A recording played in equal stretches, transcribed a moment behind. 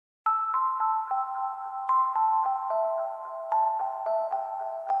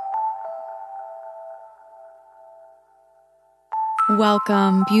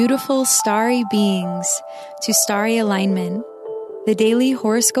Welcome, beautiful starry beings, to Starry Alignment, the daily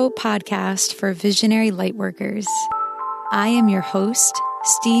horoscope podcast for visionary lightworkers. I am your host,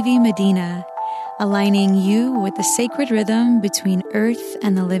 Stevie Medina, aligning you with the sacred rhythm between earth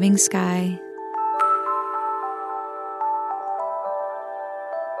and the living sky.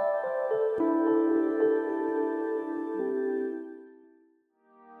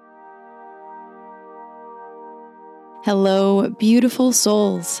 Hello, beautiful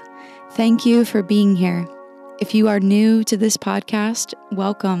souls. Thank you for being here. If you are new to this podcast,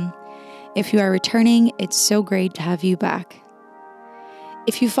 welcome. If you are returning, it's so great to have you back.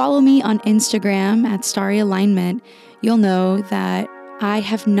 If you follow me on Instagram at Starry Alignment, you'll know that I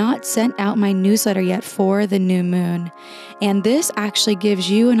have not sent out my newsletter yet for the new moon. And this actually gives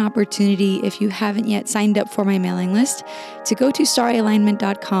you an opportunity, if you haven't yet signed up for my mailing list, to go to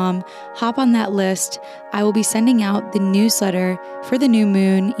starryalignment.com, hop on that list. I will be sending out the newsletter for the new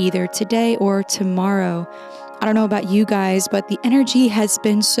moon either today or tomorrow. I don't know about you guys, but the energy has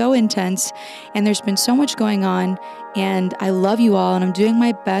been so intense and there's been so much going on, and I love you all and I'm doing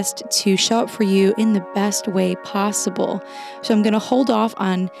my best to show up for you in the best way possible. So I'm going to hold off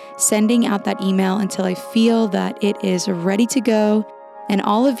on sending out that email until I feel that it is ready to go and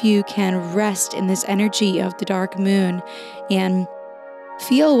all of you can rest in this energy of the dark moon and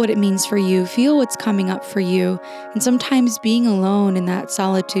feel what it means for you, feel what's coming up for you. And sometimes being alone in that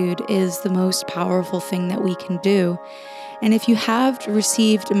solitude is the most powerful thing that we can do. And if you have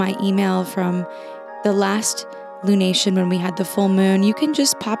received my email from the last lunation when we had the full moon, you can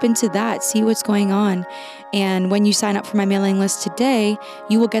just pop into that, see what's going on. And when you sign up for my mailing list today,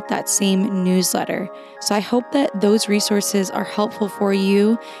 you will get that same newsletter. So I hope that those resources are helpful for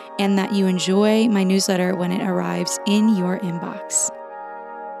you and that you enjoy my newsletter when it arrives in your inbox.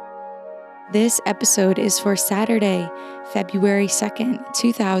 This episode is for Saturday, February 2nd,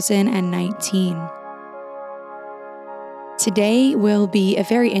 2019. Today will be a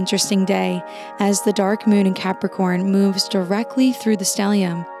very interesting day as the dark moon in Capricorn moves directly through the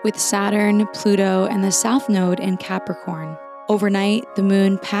stellium with Saturn, Pluto, and the South Node in Capricorn. Overnight, the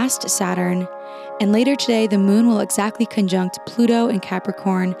moon passed Saturn, and later today, the moon will exactly conjunct Pluto in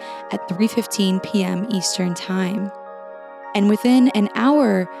Capricorn at 3:15 p.m. Eastern Time. And within an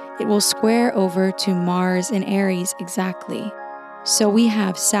hour, it will square over to Mars in Aries exactly. So we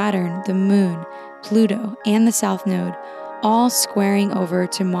have Saturn, the moon, Pluto, and the South Node all squaring over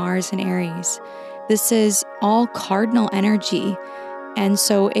to Mars in Aries. This is all cardinal energy. And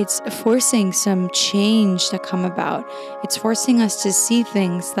so it's forcing some change to come about. It's forcing us to see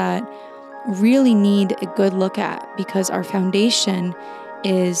things that really need a good look at because our foundation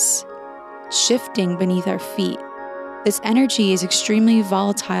is shifting beneath our feet. This energy is extremely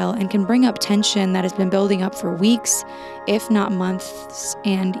volatile and can bring up tension that has been building up for weeks, if not months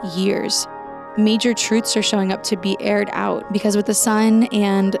and years. Major truths are showing up to be aired out because with the Sun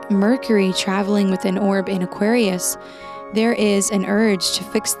and Mercury traveling with an orb in Aquarius, there is an urge to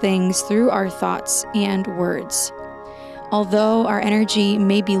fix things through our thoughts and words. Although our energy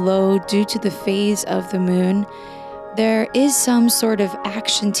may be low due to the phase of the moon, there is some sort of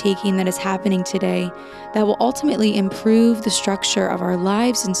action taking that is happening today that will ultimately improve the structure of our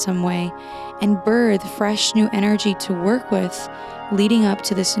lives in some way and birth fresh new energy to work with leading up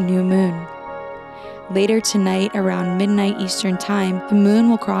to this new moon. Later tonight, around midnight Eastern Time, the moon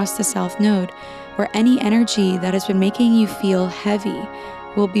will cross the South Node, where any energy that has been making you feel heavy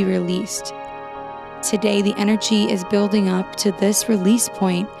will be released. Today, the energy is building up to this release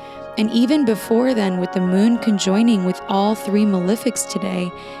point. And even before then, with the moon conjoining with all three malefics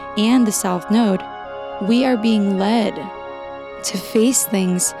today and the South Node, we are being led to face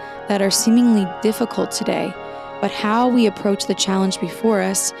things that are seemingly difficult today. But how we approach the challenge before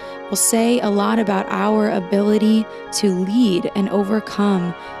us will say a lot about our ability to lead and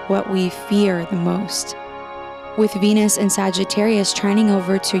overcome what we fear the most. With Venus and Sagittarius trining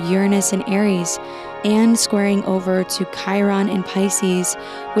over to Uranus and Aries, and squaring over to Chiron and Pisces,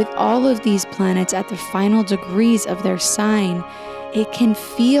 with all of these planets at the final degrees of their sign, it can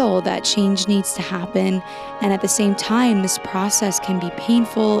feel that change needs to happen, and at the same time, this process can be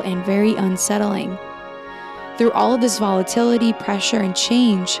painful and very unsettling. Through all of this volatility, pressure, and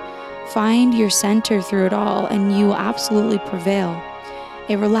change, find your center through it all, and you will absolutely prevail.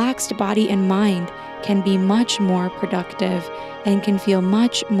 A relaxed body and mind can be much more productive and can feel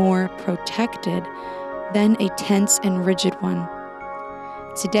much more protected than a tense and rigid one.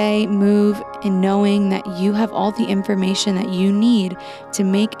 Today, move in knowing that you have all the information that you need to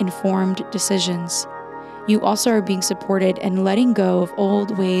make informed decisions. You also are being supported and letting go of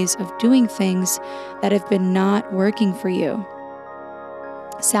old ways of doing things that have been not working for you.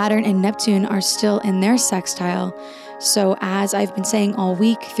 Saturn and Neptune are still in their sextile. So as I've been saying all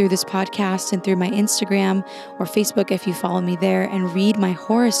week through this podcast and through my Instagram or Facebook, if you follow me there and read my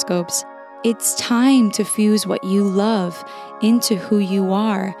horoscopes, it's time to fuse what you love into who you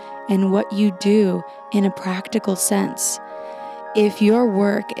are and what you do in a practical sense. If your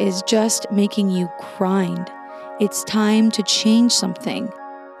work is just making you grind, it's time to change something.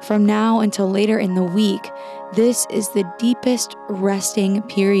 From now until later in the week, this is the deepest resting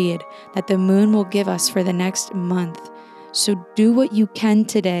period that the moon will give us for the next month. So do what you can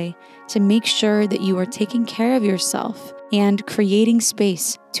today to make sure that you are taking care of yourself and creating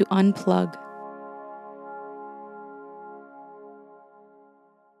space to unplug.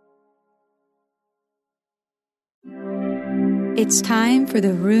 It's time for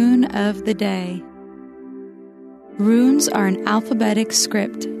the rune of the day. Runes are an alphabetic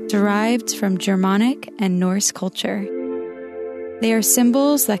script derived from Germanic and Norse culture. They are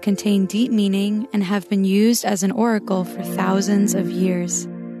symbols that contain deep meaning and have been used as an oracle for thousands of years.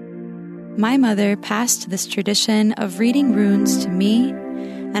 My mother passed this tradition of reading runes to me,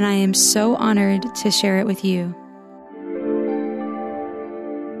 and I am so honored to share it with you.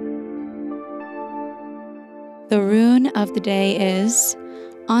 The rune of the day is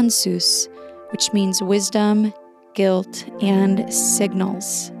Ansus, which means wisdom, guilt, and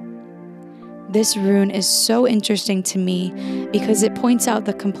signals. This rune is so interesting to me because it points out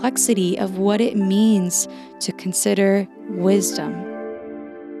the complexity of what it means to consider wisdom.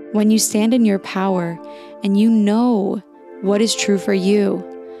 When you stand in your power and you know what is true for you,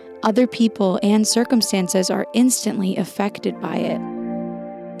 other people and circumstances are instantly affected by it.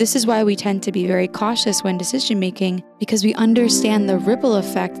 This is why we tend to be very cautious when decision making, because we understand the ripple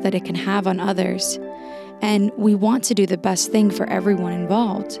effect that it can have on others. And we want to do the best thing for everyone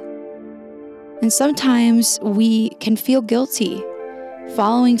involved. And sometimes we can feel guilty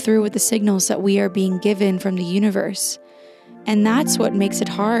following through with the signals that we are being given from the universe. And that's what makes it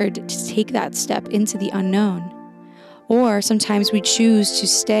hard to take that step into the unknown. Or sometimes we choose to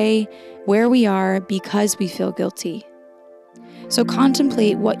stay where we are because we feel guilty. So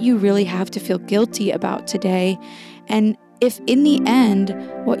contemplate what you really have to feel guilty about today, and if in the end,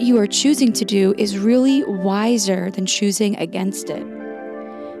 what you are choosing to do is really wiser than choosing against it.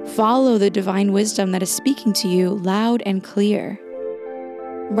 Follow the divine wisdom that is speaking to you loud and clear.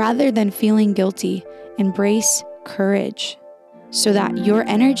 Rather than feeling guilty, embrace courage so that your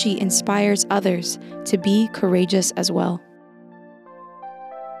energy inspires others to be courageous as well.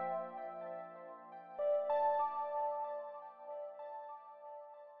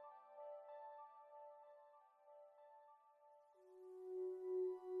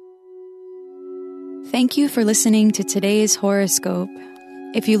 Thank you for listening to today's horoscope.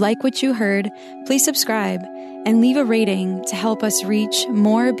 If you like what you heard, please subscribe and leave a rating to help us reach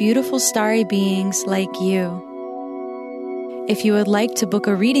more beautiful starry beings like you. If you would like to book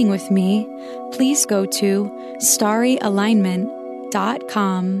a reading with me, please go to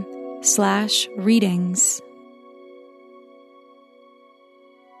starryalignment.com/readings.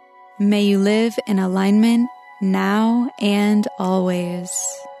 May you live in alignment now and always.